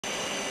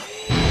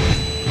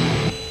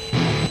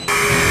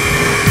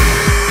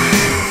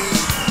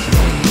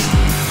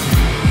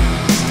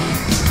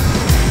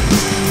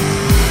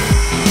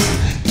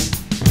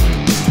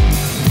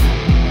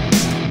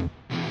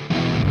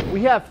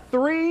We have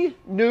 3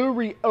 new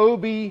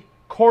RYOBI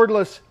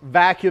cordless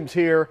vacuums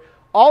here.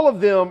 All of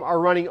them are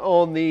running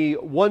on the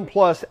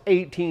 1+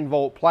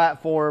 18-volt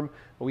platform.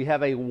 We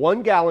have a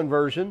 1-gallon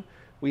version,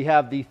 we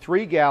have the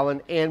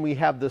 3-gallon, and we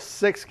have the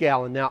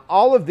 6-gallon. Now,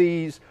 all of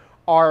these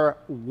are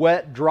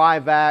wet dry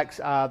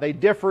vacs. They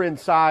differ in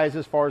size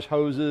as far as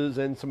hoses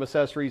and some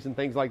accessories and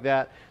things like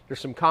that. There's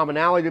some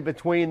commonality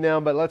between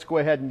them, but let's go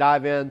ahead and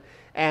dive in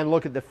and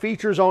look at the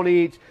features on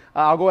each.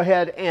 I'll go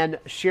ahead and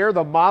share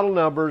the model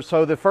numbers.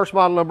 So the first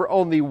model number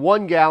on the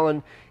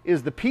 1-gallon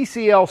is the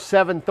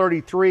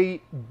PCL733.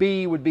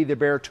 B would be the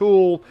bare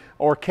tool,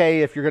 or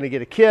K if you're going to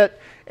get a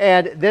kit.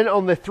 And then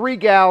on the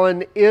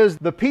 3-gallon is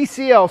the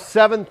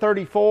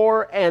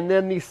PCL734, and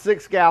then the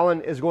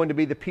 6-gallon is going to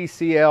be the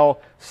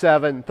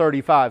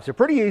PCL735. So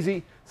pretty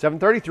easy,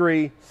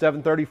 733,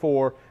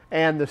 734,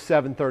 and the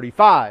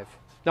 735.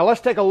 Now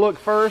let's take a look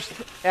first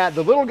at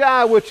the little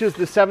guy, which is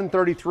the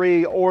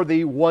 733, or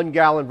the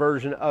 1-gallon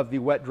version of the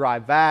wet dry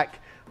vac.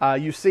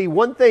 You see,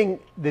 one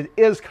thing that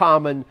is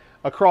common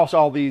across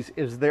all these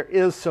is there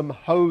is some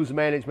hose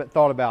management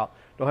thought about.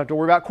 Don't have to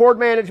worry about cord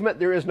management.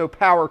 There is no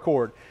power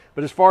cord.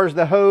 But as far as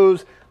the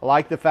hose, I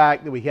like the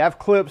fact that we have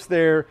clips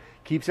there,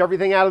 keeps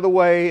everything out of the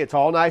way. It's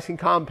all nice and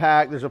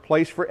compact. There's a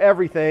place for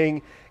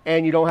everything,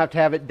 and you don't have to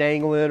have it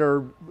dangling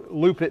or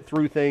loop it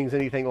through things,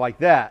 anything like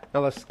that.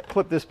 Now let's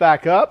clip this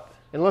back up.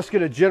 And let's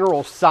get a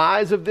general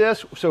size of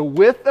this. So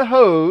with the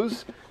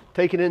hose,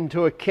 taking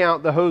into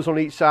account the hose on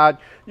each side,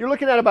 you're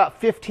looking at about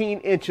 15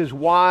 inches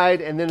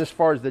wide. And then as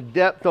far as the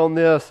depth on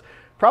this,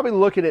 probably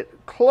looking at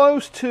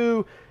close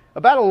to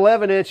about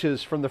 11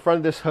 inches from the front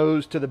of this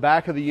hose to the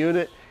back of the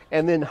unit.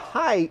 And then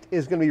height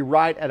is going to be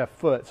right at a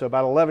foot. So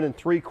about 11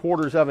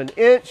 3/4 of an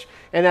inch.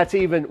 And that's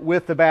even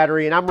with the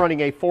battery. And I'm running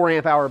a 4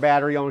 amp hour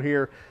battery on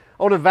here.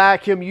 On a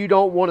vacuum, you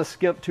don't want to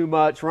skimp too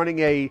much. Running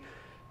a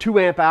 2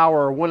 amp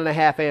hour or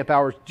 1.5 amp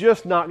hours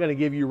just not going to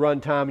give you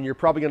runtime, and you're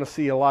probably going to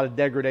see a lot of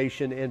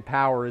degradation in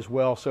power as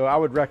well. So I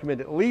would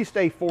recommend at least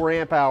a 4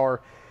 amp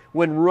hour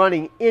when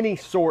running any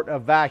sort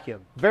of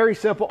vacuum. Very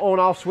simple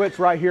on-off switch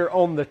right here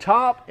on the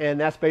top, and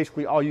that's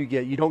basically all you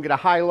get. You don't get a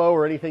high-low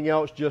or anything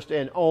else, just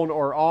an on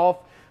or off.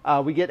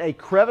 We get a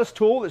crevice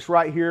tool that's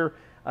right here.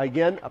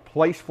 Again, a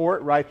place for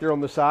it right there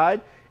on the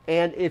side.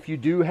 And if you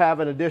do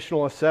have an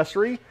additional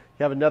accessory,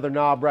 you have another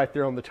knob right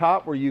there on the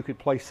top where you could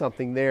place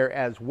something there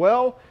as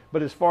well.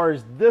 But as far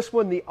as this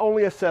one, the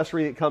only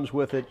accessory that comes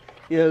with it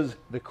is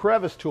the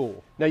crevice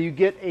tool. Now you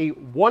get a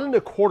 1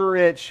 1/4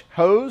 inch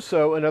hose.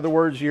 So in other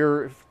words,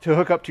 to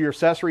hook up to your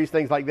accessories,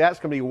 things like that, it's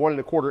going to be 1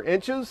 1/4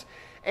 inches.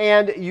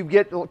 And you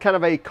get kind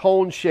of a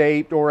cone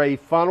shaped or a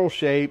funnel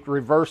shaped,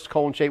 reversed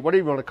cone shape,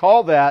 whatever you want to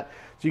call that.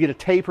 So you get a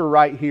taper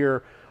right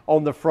here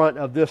on the front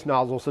of this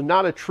nozzle. So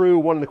not a true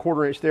 1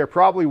 1/4 inch there,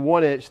 probably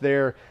 1 inch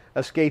there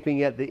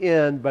escaping at the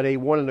end, but a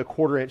 1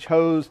 1/4 inch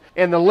hose.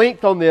 And the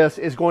length on this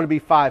is going to be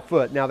 5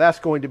 foot. Now that's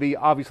going to be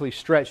obviously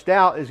stretched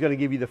out, is going to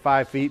give you the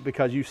 5 feet,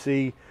 because you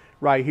see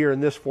right here in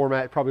this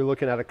format, probably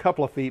looking at a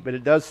couple of feet, but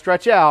it does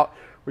stretch out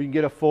where you can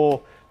get a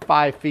full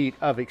 5 feet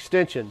of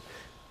extension.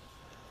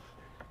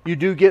 You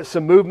do get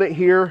some movement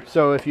here,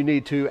 so if you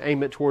need to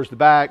aim it towards the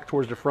back,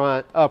 towards the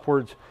front,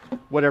 upwards,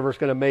 whatever's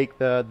going to make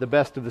the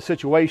best of the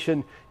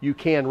situation, you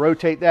can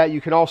rotate that. You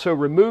can also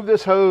remove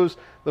this hose,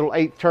 little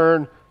 1/8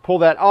 turn, pull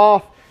that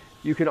off.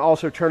 You can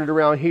also turn it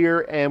around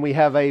here, and we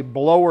have a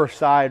blower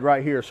side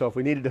right here. So if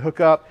we needed to hook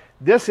up,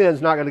 this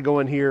end's not going to go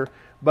in here,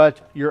 but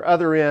your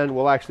other end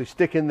will actually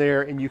stick in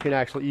there, and you can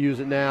actually use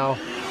it now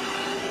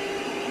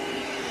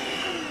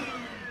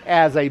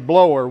as a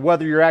blower.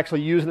 Whether you're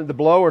actually using it to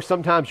blow, or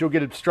sometimes you'll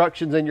get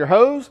obstructions in your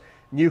hose,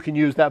 and you can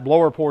use that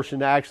blower portion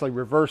to actually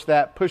reverse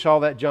that, push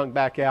all that junk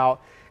back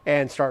out,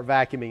 and start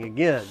vacuuming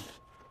again.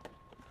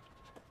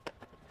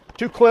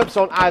 2 clips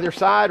on either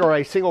side, or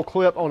a single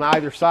clip on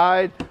either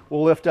side,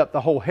 will lift up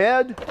the whole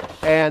head,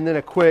 and then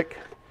a quick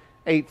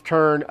 1/8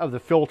 turn of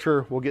the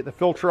filter will get the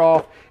filter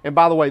off. And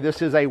by the way,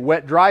 this is a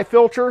wet dry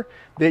filter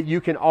that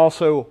you can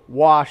also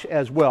wash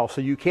as well.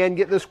 So you can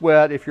get this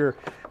wet. If you're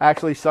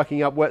actually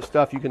sucking up wet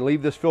stuff, you can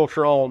leave this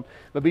filter on,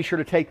 but be sure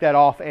to take that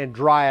off and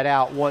dry it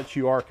out once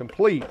you are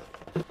complete.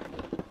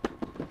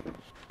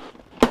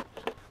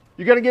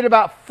 You're going to get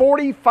about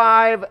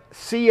 45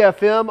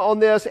 CFM on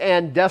this,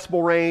 and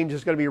decibel range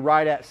is going to be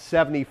right at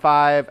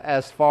 75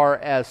 as far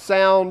as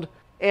sound.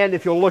 And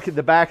if you'll look at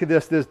the back of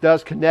this, this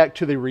does connect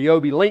to the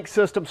RYOBI link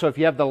system. So if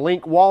you have the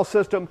link wall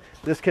system,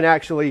 this can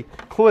actually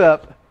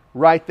clip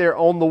right there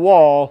on the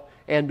wall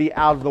and be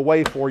out of the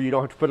way for you. You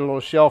don't have to put it on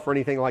a shelf or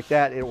anything like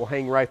that. It will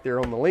hang right there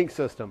on the link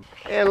system.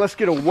 And let's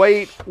get a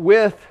weight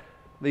with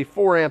the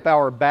 4 amp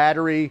hour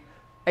battery,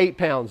 8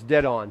 pounds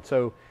dead on.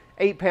 So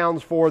 8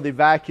 pounds for the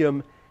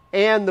vacuum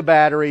and the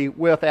battery,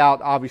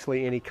 without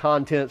obviously any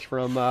contents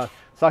from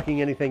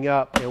sucking anything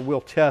up. And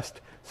we'll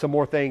test some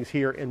more things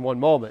here in one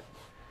moment.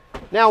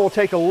 Now we'll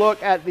take a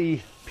look at the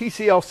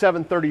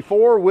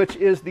PCL734, which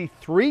is the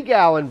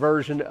 3-gallon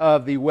version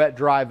of the wet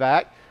dry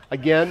vac.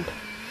 Again,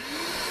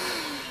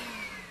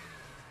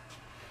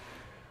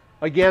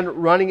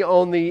 running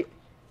on the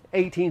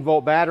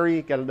 18-volt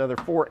battery. Got another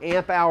 4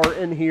 amp hour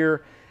in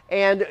here.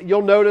 And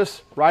you'll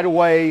notice right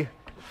away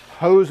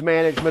hose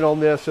management on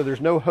this, so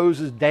there's no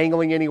hoses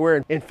dangling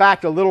anywhere. In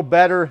fact, a little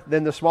better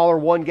than the smaller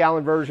 1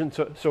 gallon version,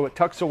 so it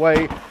tucks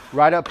away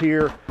right up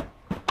here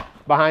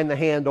behind the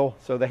handle,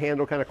 so the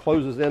handle kind of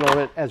closes in on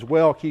it as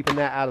well, keeping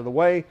that out of the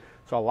way.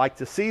 So I like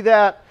to see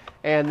that.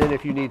 And then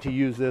if you need to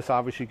use this,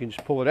 obviously you can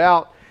just pull it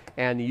out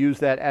and use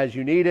that as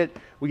you need it.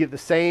 We get the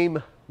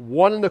same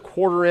 1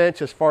 1/4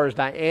 inch as far as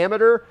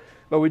diameter,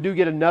 but we do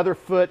get another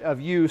foot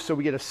of use, so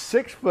we get a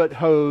 6-foot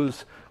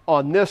hose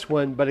on this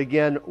one, but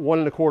again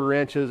 1 1/4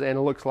 inches, and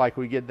it looks like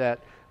we get that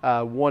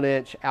 1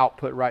 inch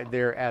output right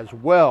there as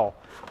well.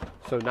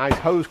 So nice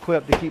hose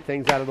clip to keep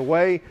things out of the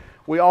way.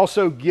 We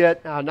also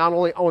get not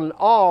only on and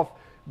off,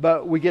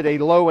 but we get a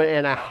low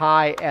and a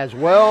high as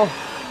well.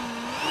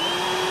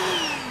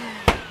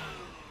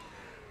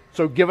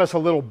 So give us a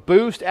little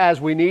boost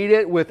as we need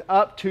it with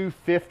up to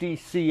 50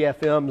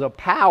 CFMs of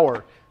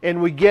power.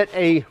 And we get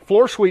a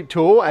floor sweep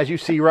tool, as you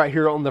see right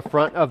here on the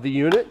front of the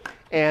unit.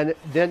 And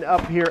then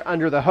up here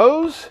under the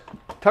hose,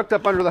 tucked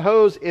up under the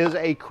hose, is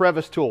a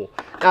crevice tool.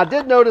 Now I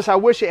did notice, I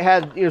wish it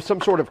had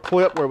some sort of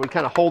clip where we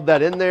kind of hold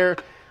that in there.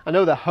 I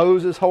know the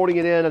hose is holding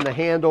it in and the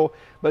handle,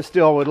 but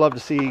still I would love to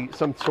see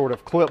some sort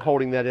of clip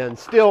holding that in.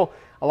 Still,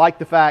 I like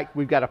the fact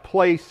we've got a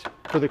place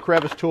for the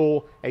crevice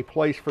tool, a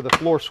place for the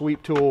floor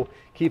sweep tool,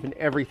 keeping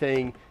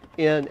everything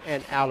in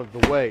and out of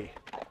the way.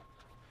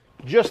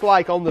 Just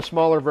like on the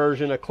smaller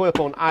version, a clip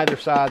on either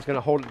side is going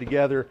to hold it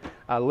together.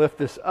 Lift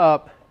this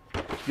up,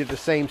 get the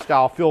same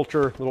style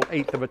filter, little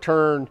 1/8 of a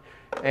turn,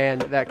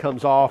 and that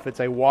comes off. It's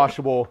a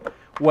washable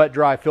wet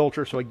dry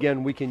filter, so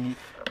again we can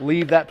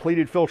leave that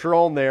pleated filter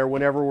on there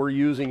whenever we're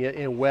using it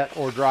in wet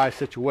or dry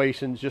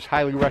situations. Just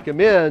highly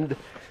recommend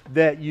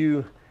that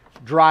you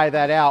dry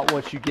that out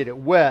once you get it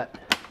wet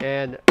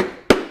and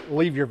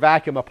leave your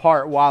vacuum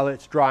apart while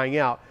it's drying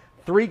out.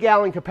 3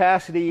 gallon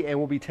capacity, and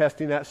we'll be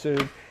testing that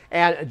soon.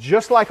 And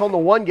just like on the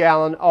 1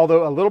 gallon,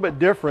 although a little bit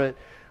different,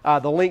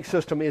 the link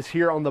system is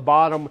here on the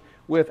bottom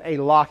with a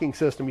locking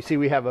system. You see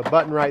we have a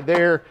button right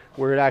there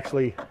where it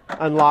actually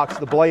unlocks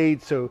the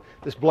blade. So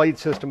this blade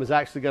system is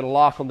actually going to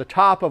lock on the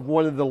top of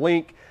one of the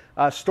link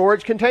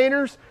storage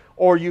containers,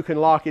 or you can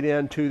lock it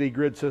into the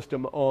grid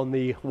system on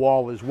the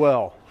wall as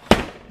well.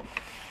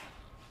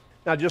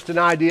 Now just an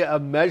idea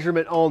of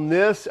measurement on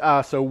this.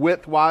 So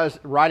width wise,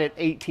 right at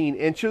 18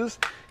 inches,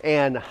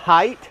 and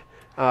height,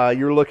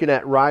 you're looking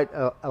at right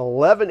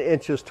 11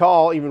 inches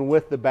tall, even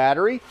with the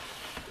battery.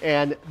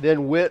 And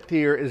then width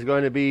here is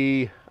going to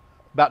be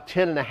about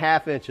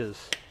 10.5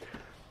 inches.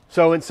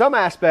 So in some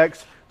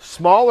aspects,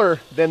 smaller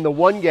than the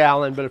 1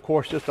 gallon, but of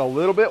course just a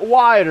little bit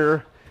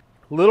wider,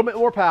 a little bit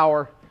more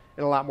power,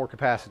 and a lot more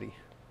capacity.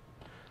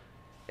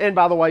 And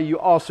by the way, you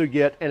also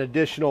get an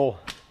additional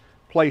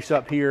place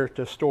up here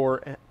to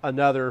store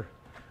another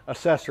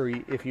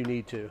accessory if you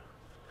need to.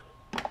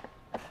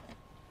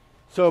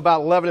 So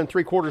about 11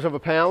 3/4 of a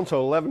pound, so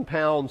 11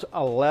 pounds,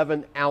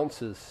 11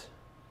 ounces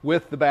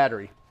with the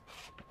battery.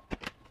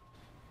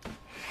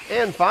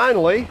 And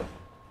finally,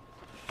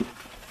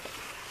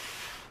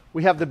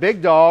 we have the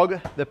big dog,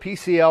 the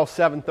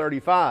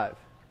PCL735.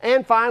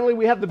 And finally,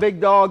 we have the big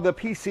dog, the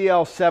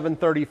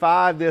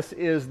PCL735. This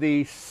is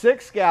the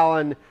 6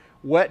 gallon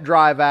wet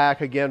dry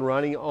vac, again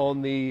running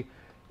on the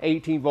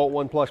 18-volt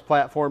 1+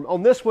 platform.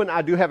 On this one,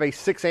 I do have a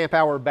 6 amp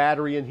hour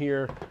battery in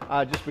here,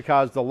 just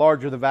because the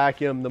larger the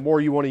vacuum, the more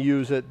you want to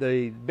use it,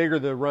 the bigger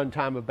the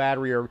runtime of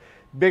battery, or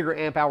bigger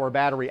amp hour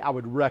battery I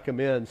would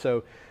recommend.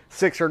 So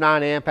 6 or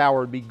 9 amp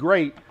hour would be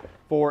great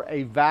for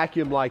a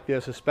vacuum like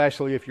this,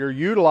 especially if you're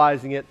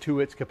utilizing it to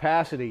its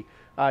capacity.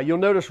 You'll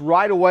notice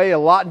right away a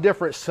lot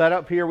different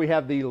setup here. We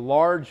have the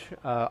large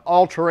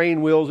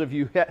all-terrain wheels, if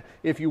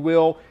you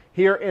will,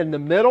 here in the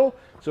middle,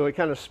 so it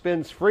kind of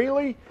spins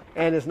freely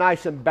and is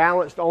nice and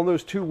balanced on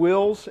those 2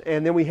 wheels.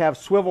 And then we have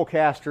swivel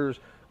casters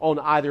on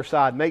either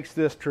side. Makes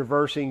this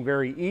traversing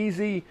very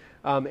easy,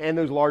 and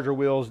those larger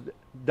wheels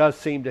does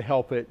seem to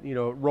help it,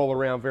 roll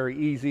around very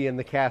easy, and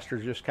the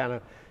casters just kind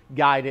of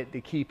guide it to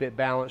keep it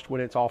balanced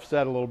when it's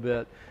offset a little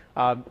bit.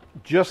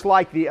 Just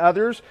like the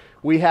others,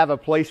 we have a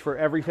place for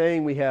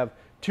everything. We have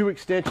 2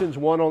 extensions,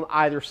 one on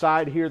either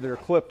side here, that are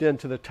clipped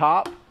into the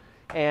top.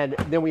 And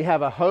then we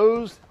have a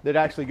hose that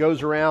actually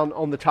goes around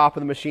on the top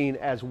of the machine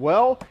as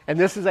well. And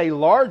this is a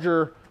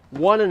larger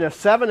 1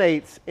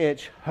 7/8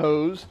 inch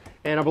hose,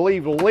 and I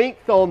believe the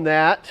length on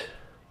that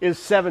is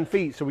 7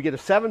 feet. So we get a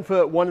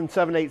 7-foot 1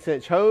 7/8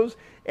 inch hose,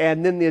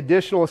 and then the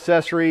additional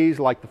accessories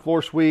like the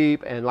floor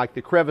sweep and like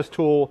the crevice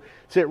tool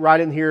sit right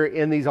in here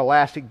in these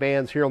elastic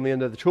bands here on the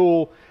end of the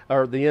tool,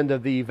 or the end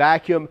of the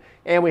vacuum.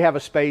 And we have a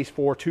space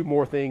for 2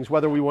 more things.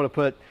 Whether we want to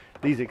put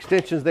these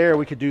extensions there,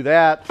 we could do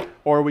that,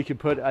 or we could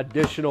put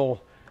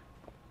additional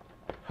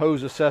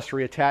hose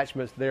accessory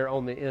attachments there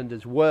on the end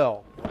as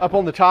well. Up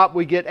on the top,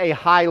 we get a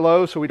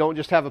high-low, so we don't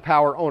just have a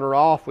power on or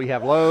off. We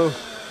have low,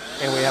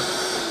 and we have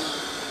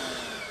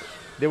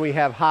Then we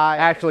have high,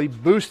 actually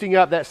boosting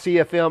up that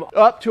CFM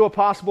up to a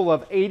possible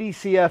of 80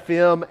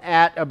 CFM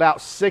at about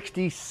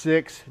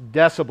 66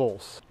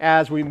 decibels.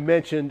 As we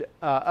mentioned,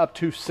 up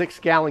to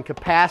 6-gallon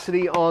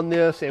capacity on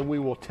this, and we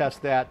will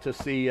test that to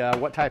see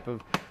what type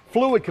of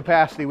fluid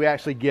capacity we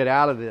actually get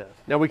out of this.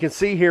 Now we can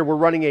see here we're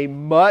running a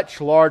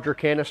much larger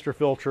canister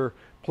filter,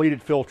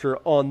 pleated filter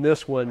on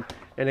this one.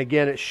 And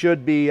again, it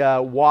should be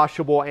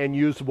washable and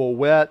usable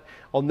wet.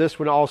 On this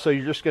one also,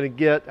 you're just going to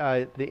get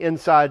the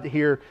inside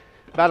here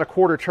about a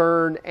quarter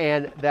turn,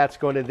 and that's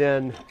going to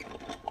then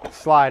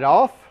slide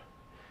off.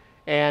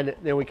 And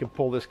then we can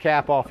pull this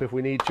cap off if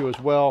we need to as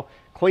well.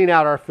 Clean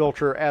out our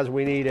filter as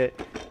we need it,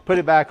 put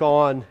it back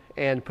on,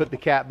 and put the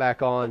cap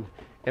back on,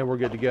 and we're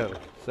good to go.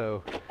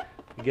 So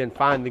again,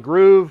 find the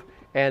groove,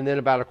 and then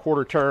about a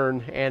quarter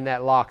turn, and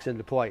that locks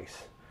into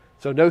place.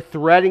 So no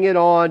threading it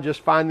on,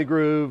 just find the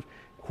groove,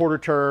 quarter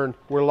turn,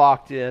 we're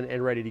locked in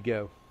and ready to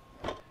go.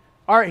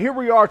 All right, here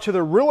we are to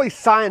the really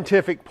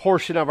scientific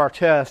portion of our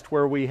test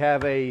where we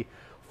have a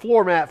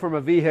floor mat from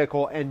a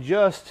vehicle, and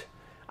just,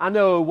 I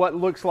know what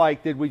looks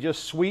like, did we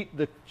just sweep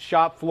the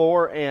shop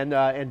floor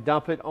and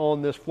dump it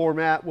on this floor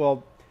mat?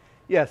 Well,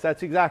 yes,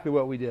 that's exactly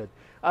what we did.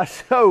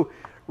 So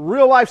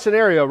real life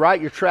scenario, right?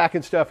 You're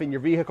tracking stuff in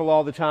your vehicle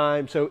all the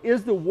time. So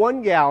is the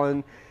 1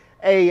 gallon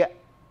a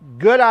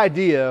good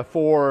idea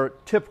for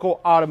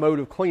typical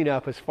automotive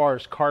cleanup as far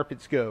as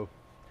carpets go?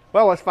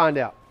 Well, let's find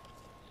out.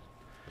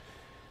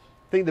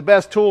 I think the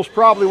best tool is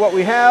probably what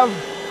we have.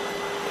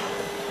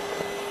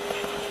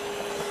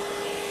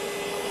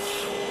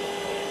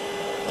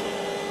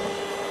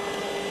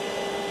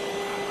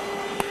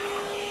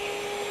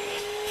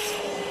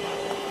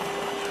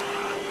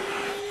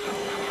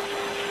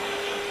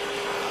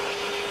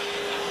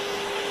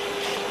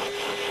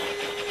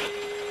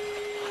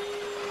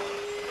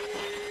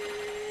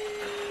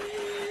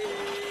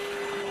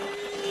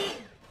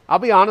 I'll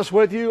be honest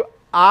with you,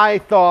 I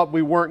thought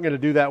we weren't going to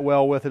do that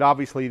well with it.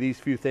 Obviously, these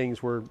few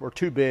things were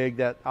too big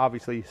that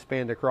obviously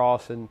spanned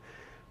across and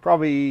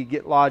probably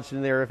get lodged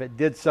in there if it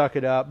did suck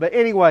it up. But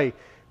anyway,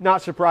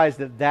 not surprised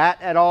at that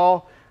at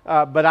all.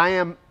 But I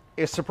am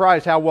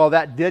surprised how well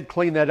that did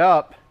clean that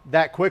up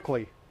that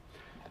quickly.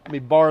 Let me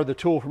borrow the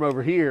tool from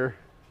over here.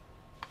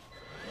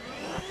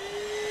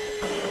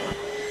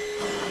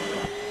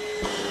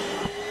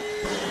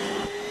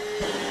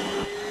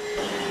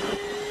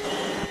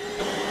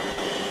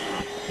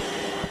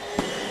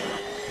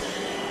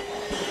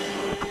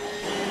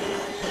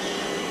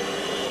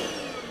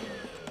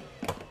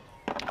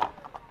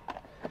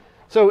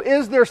 So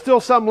is there still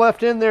some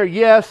left in there?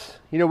 Yes.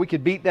 You know, we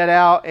could beat that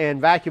out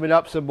and vacuum it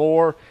up some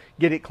more,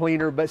 get it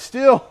cleaner, but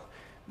still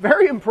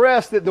very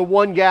impressed that the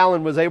 1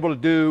 gallon was able to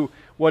do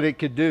what it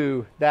could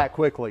do that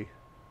quickly.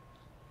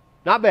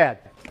 Not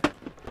bad.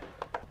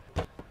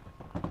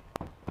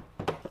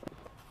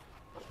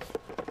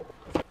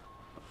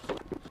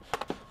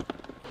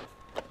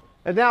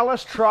 And now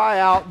let's try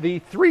out the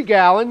 3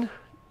 gallon.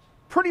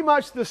 Pretty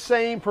much the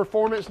same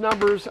performance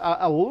numbers,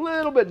 a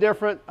little bit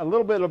different, a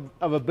little bit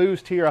of a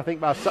boost here, I think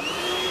by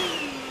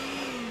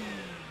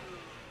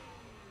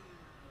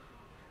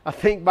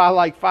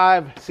like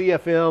 5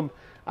 CFM.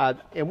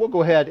 And we'll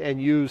go ahead and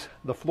use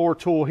the floor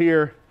tool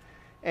here.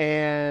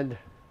 And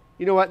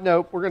you know what?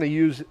 Nope, we're going to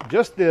use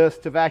just this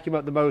to vacuum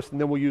up the most,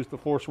 and then we'll use the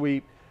floor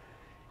sweep.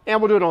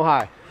 And we'll do it on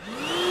high.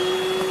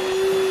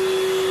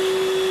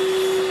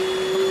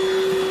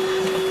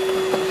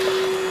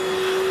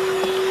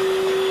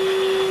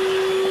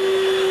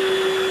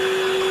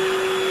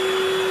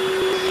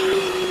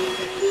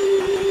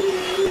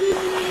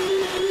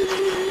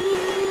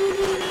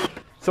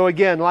 So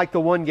again, like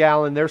the 1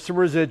 gallon, there's some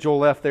residual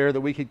left there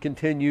that we could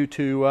continue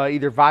to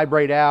either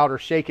vibrate out or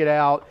shake it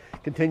out,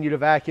 continue to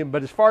vacuum.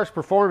 But as far as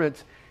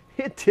performance,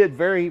 it did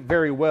very,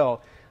 very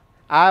well.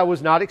 I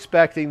was not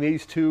expecting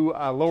these two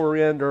lower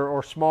end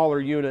or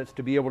smaller units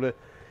to be able to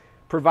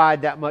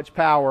provide that much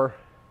power,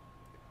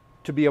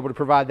 to be able to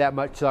provide that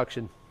much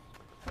suction.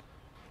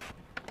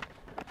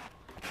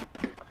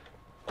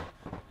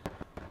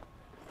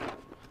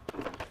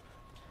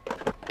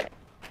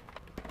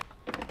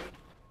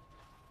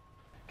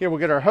 Okay, we'll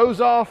get our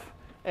hose off,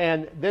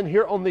 and then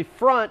here on the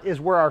front is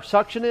where our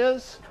suction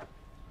is.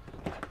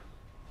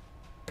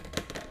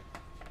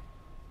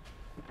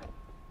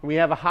 We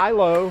have a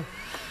high-low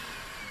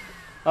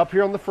up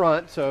here on the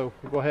front, so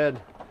we'll go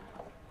ahead,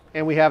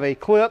 and we have a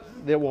clip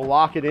that will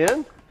lock it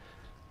in.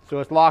 So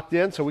it's locked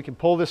in, so we can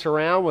pull this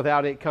around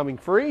without it coming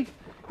free.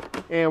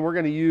 And we're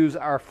going to use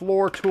our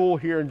floor tool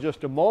here in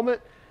just a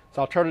moment.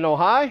 So I'll turn it on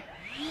high.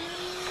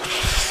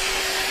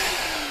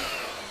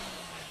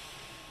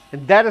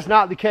 And that is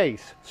not the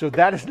case. So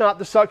that is not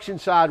the suction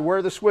side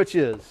where the switch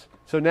is.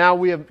 So now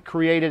we have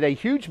created a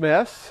huge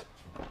mess.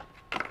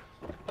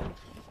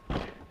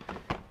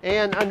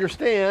 And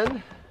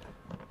understand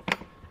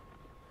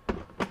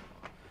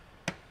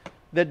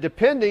that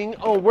depending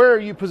on where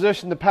you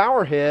position the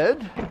power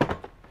head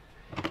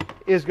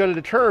is going to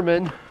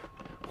determine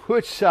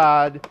which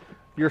side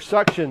your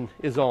suction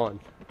is on.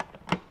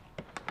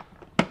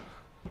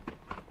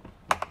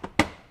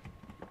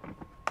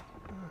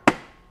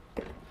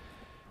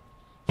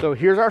 So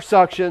here's our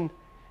suction.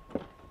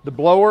 The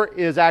blower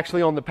is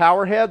actually on the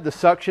power head. The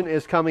suction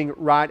is coming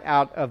right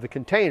out of the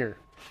container.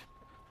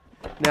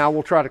 Now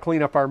we'll try to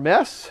clean up our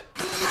mess.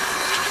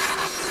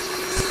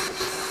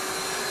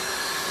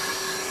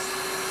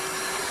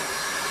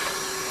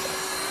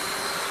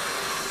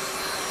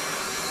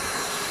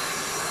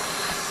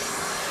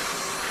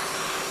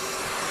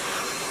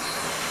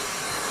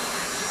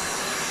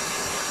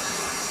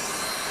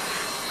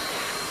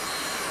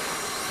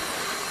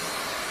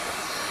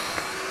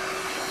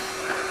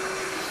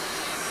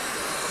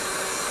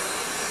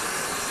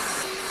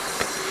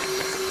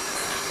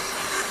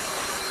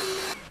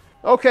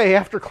 Okay,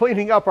 after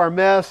cleaning up our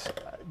mess,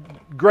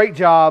 great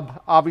job,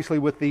 obviously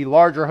with the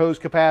larger hose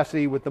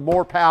capacity, with the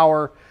more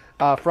power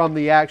from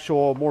the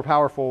actual more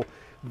powerful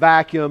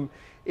vacuum.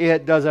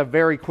 It does a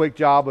very quick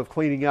job of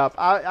cleaning up.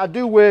 I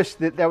do wish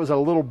that that was a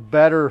little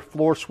better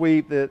floor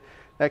sweep, that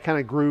kind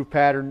of groove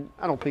pattern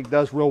I don't think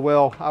does real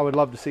well. I would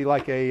love to see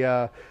like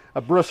a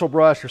bristle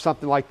brush or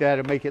something like that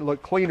and make it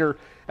look cleaner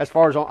as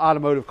far as on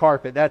automotive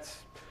carpet.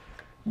 That's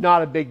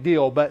not a big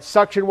deal, but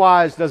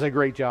suction-wise does a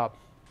great job.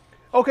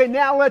 Okay,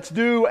 now let's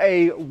do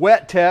a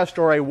wet test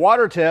or a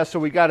water test. So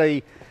we got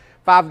a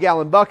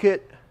 5-gallon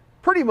bucket,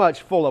 pretty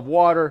much full of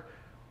water,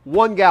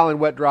 1 gallon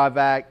wet dry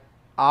vac.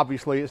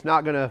 Obviously, it's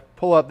not going to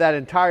pull up that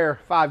entire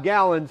 5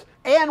 gallons.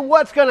 And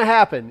what's going to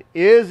happen?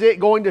 Is it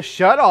going to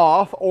shut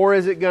off, or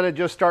is it going to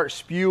just start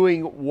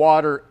spewing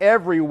water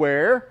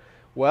everywhere?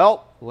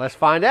 Well, let's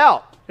find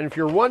out. And if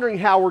you're wondering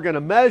how we're going to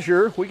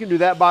measure, we can do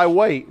that by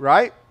weight,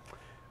 right?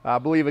 I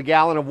believe a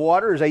gallon of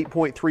water is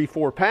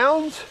 8.34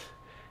 pounds.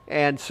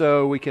 And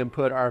so we can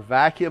put our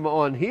vacuum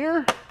on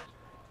here.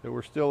 So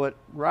we're still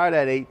right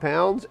at 8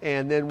 pounds,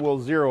 and then we'll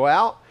zero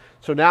out.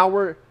 So now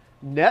we're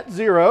net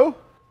zero.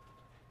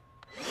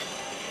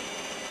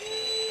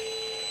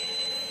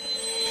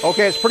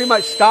 Okay, it's pretty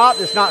much stopped.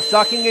 It's not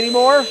sucking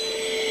anymore.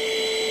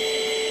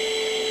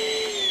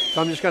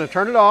 So I'm just going to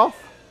turn it off.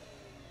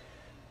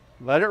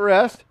 Let it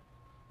rest.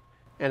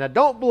 And I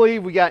don't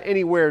believe we got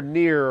anywhere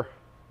near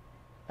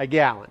a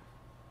gallon,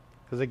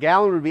 because a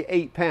gallon would be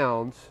 8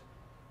 pounds.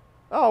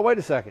 Oh, wait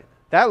a second.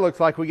 That looks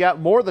like we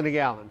got more than a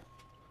gallon.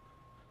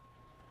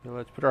 Now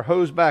let's put our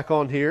hose back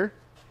on here.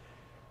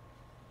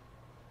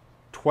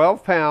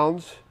 12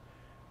 pounds,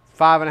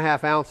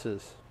 5.5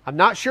 ounces. I'm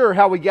not sure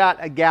how we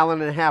got a gallon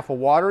and a half of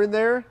water in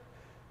there,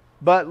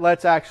 but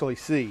let's actually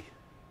see.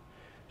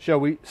 So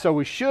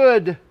we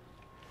should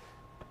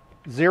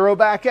zero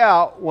back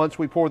out once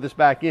we pour this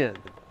back in,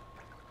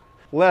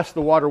 less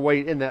the water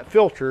weight in that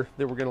filter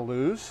that we're going to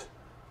lose.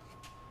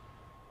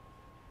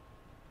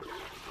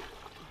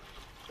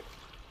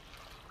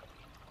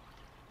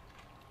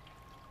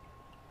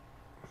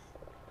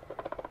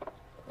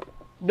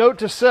 Note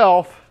to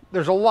self,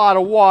 there's a lot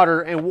of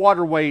water and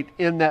water weight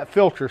in that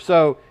filter.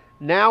 So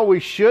now we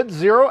should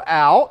zero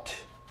out.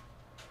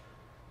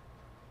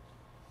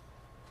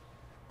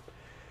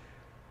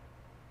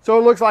 So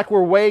it looks like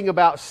we're weighing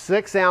about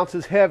 6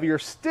 ounces heavier.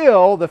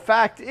 Still, the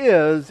fact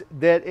is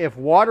that if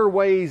water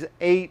weighs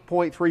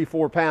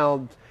 8.34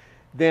 pounds,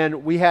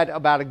 then we had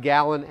about a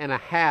gallon and a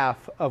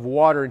half of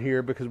water in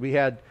here, because we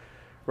had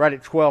right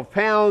at 12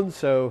 pounds.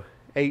 So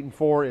 8 and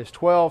 4 is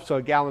 12, so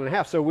a gallon and a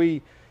half. So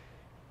we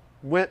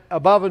went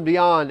above and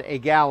beyond a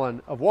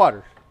gallon of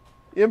water.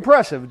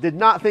 Impressive. Did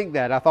not think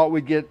that. I thought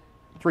we'd get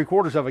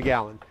 3/4 of a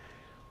gallon.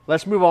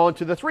 Let's move on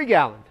to the 3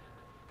 gallon.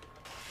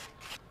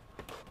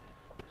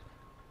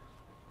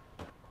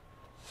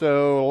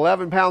 So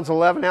 11 pounds,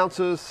 11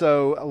 ounces.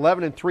 So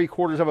 11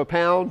 3/4 of a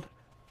pound.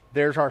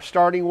 There's our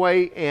starting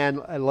weight,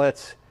 and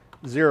let's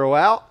zero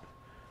out.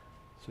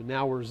 So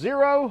now we're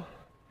zero.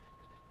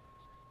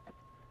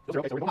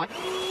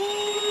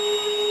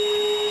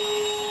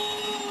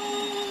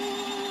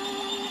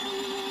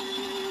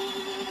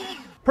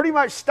 Pretty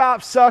much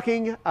stopped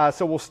sucking,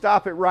 so we'll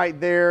stop it right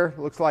there.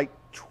 Looks like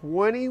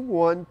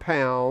 21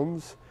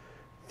 pounds,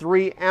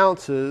 3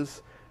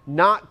 ounces,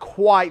 not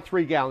quite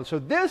 3 gallons. So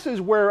this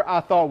is where I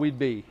thought we'd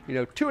be.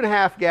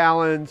 2.5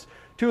 gallons,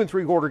 2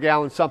 3/4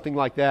 gallons, something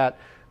like that.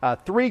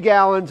 3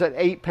 gallons at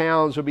 8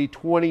 pounds would be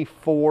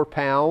 24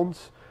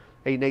 pounds.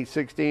 8 and 8,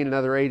 16,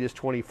 another 8 is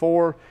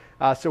 24.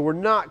 So we're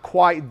not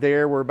quite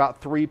there. We're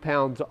about 3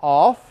 pounds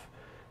off.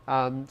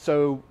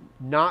 So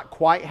not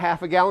quite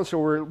half a gallon. So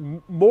we're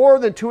more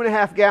than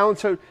 2.5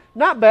 gallons. So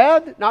not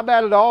bad, not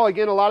bad at all.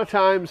 Again, a lot of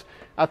times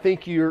I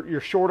think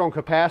you're short on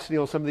capacity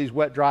on some of these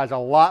wet dries, a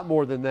lot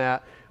more than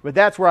that. But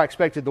that's where I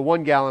expected the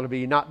 1 gallon to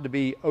be, not to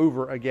be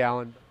over a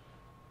gallon.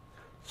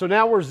 So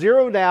now we're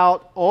zeroed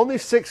out on the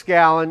 6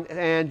 gallon,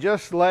 and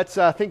just let's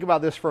think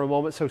about this for a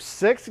moment. So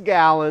 6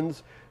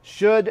 gallons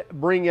should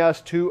bring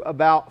us to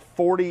about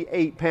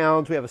 48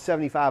 pounds. We have a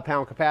 75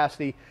 pound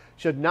capacity.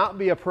 Should not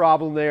be a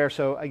problem there.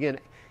 So again,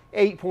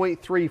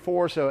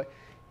 8.34, so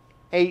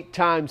 8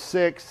 times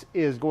 6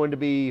 is going to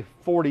be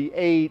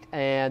 48,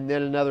 and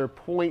then another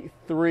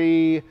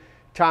 0.3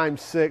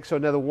 times 6, so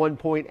another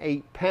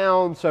 1.8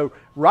 pounds. So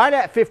right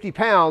at 50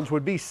 pounds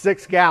would be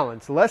 6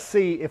 gallons. Let's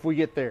see if we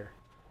get there.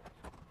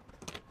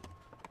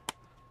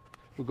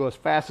 We'll go as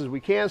fast as we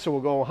can, so we'll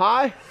go on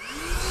high.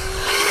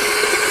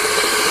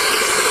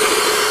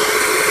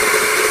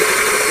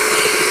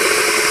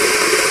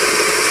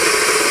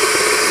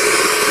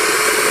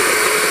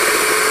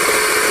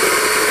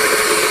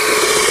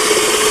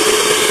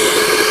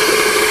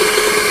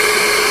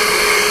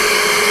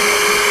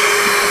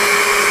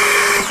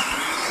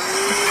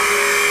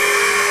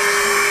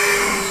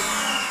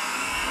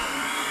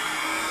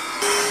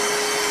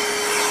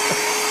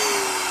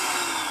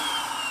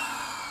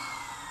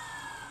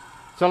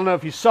 So I don't know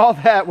if you saw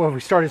that when we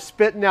started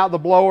spitting out the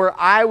blower.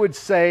 I would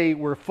say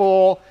we're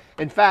full.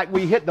 In fact,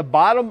 we hit the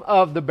bottom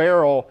of the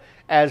barrel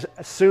as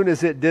soon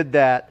as it did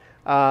that.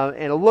 And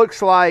it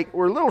looks like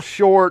we're a little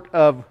short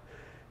of,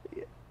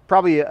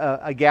 probably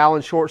a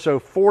gallon short. So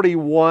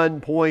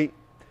 41 point,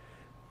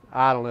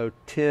 I don't know,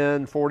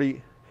 10,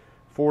 40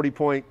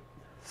 point,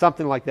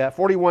 something like that.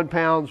 41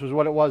 pounds was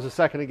what it was a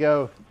second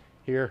ago.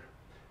 Here,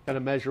 got to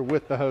measure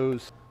with the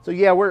hose. So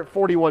yeah, we're at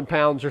 41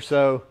 pounds or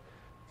so.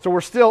 So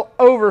we're still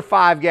over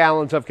 5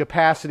 gallons of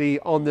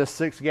capacity on this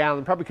 6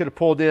 gallon. Probably could have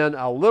pulled in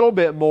a little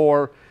bit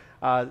more.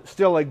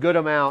 Still a good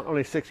amount on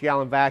a 6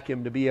 gallon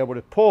vacuum to be able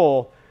to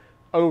pull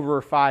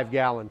over 5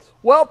 gallons.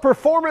 Well,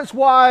 performance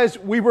wise,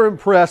 we were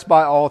impressed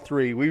by all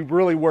three. We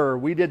really were.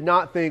 We did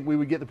not think we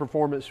would get the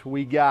performance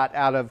we got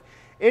out of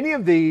any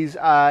of these,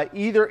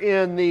 either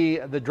in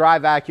the dry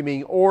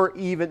vacuuming or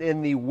even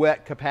in the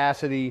wet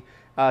capacity.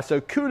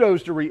 So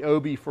kudos to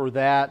RYOBI for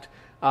that.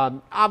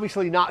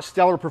 Obviously not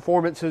stellar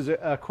performances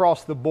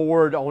across the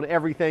board on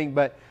everything,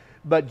 but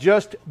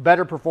just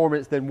better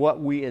performance than what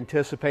we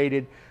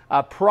anticipated.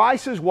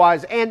 Prices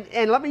wise, and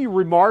let me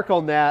remark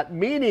on that,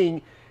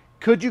 meaning,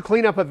 could you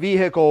clean up a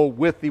vehicle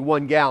with the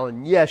 1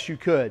 gallon? Yes, you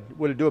could.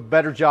 Would it do a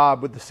better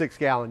job with the 6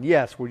 gallon?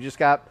 Yes, we just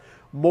got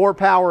more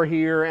power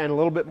here and a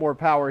little bit more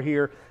power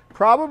here.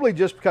 Probably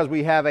just because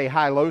we have a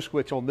high-low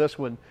switch on this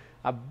one.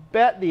 I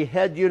bet the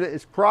head unit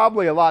is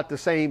probably a lot the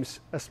same,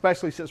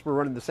 especially since we're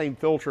running the same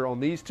filter on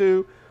these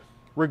two.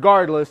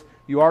 Regardless,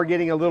 you are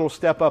getting a little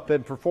step up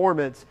in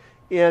performance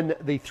in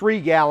the 3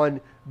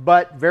 gallon,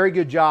 but very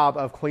good job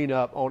of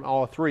cleanup on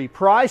all three.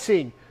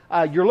 Pricing,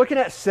 you're looking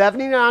at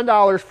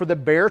 $79 for the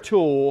bare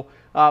tool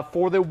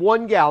for the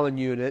 1 gallon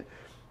unit.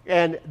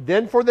 And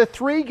then for the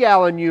 3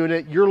 gallon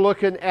unit, you're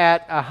looking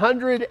at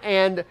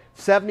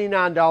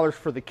 $179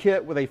 for the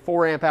kit with a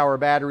 4 amp hour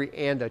battery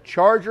and a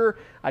charger.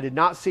 I did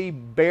not see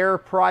bare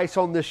price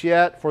on this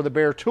yet for the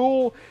bare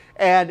tool.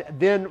 And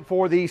then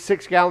for the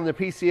 6 gallon, the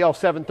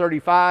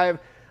PCL735,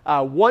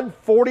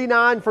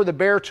 $149 for the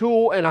bare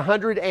tool and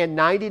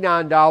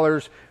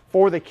 $199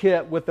 for the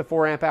kit with the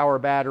 4 amp hour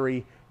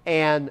battery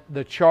and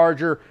the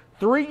charger.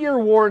 3-year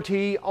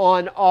warranty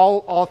on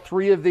all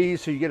three of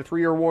these, so you get a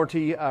 3-year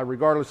warranty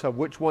regardless of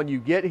which one you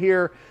get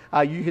here.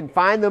 You can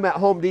find them at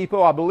Home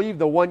Depot. I believe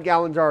the 1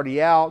 gallon's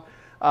already out.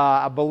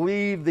 I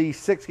believe the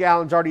 6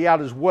 gallon's already out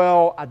as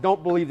well. I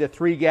don't believe the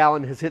 3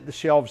 gallon has hit the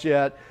shelves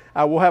yet.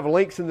 We'll have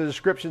links in the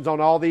descriptions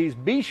on all these.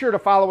 Be sure to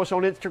follow us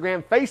on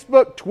Instagram,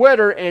 Facebook,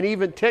 Twitter, and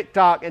even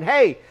TikTok. And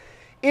hey,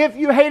 if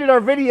you hated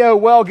our video,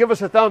 well, give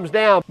us a thumbs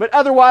down. But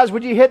otherwise,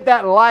 would you hit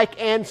that like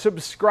and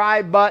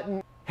subscribe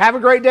button? Have a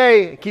great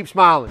day and keep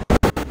smiling.